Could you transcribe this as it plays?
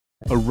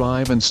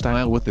Arrive in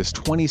style with this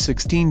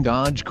 2016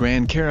 Dodge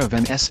Grand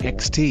Caravan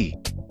SXT.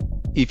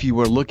 If you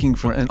are looking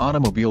for an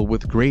automobile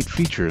with great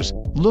features,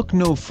 look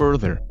no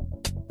further.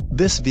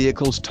 This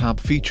vehicle's top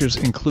features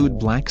include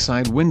black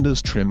side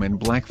windows trim and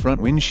black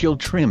front windshield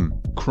trim,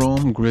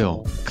 chrome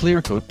grille,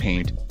 clear coat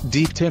paint,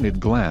 deep tinted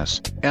glass,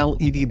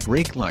 LED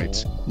brake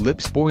lights,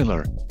 lip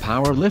spoiler,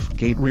 power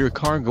liftgate rear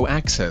cargo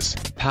access,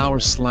 power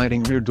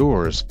sliding rear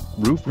doors,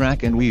 roof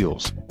rack and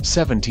wheels,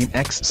 17x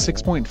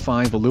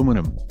 6.5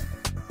 aluminum.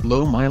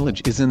 Low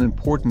mileage is an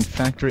important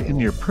factor in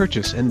your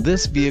purchase, and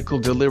this vehicle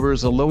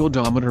delivers a low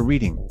odometer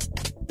reading.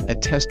 A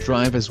test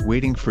drive is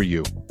waiting for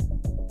you.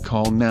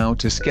 Call now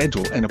to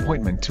schedule an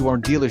appointment to our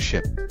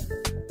dealership.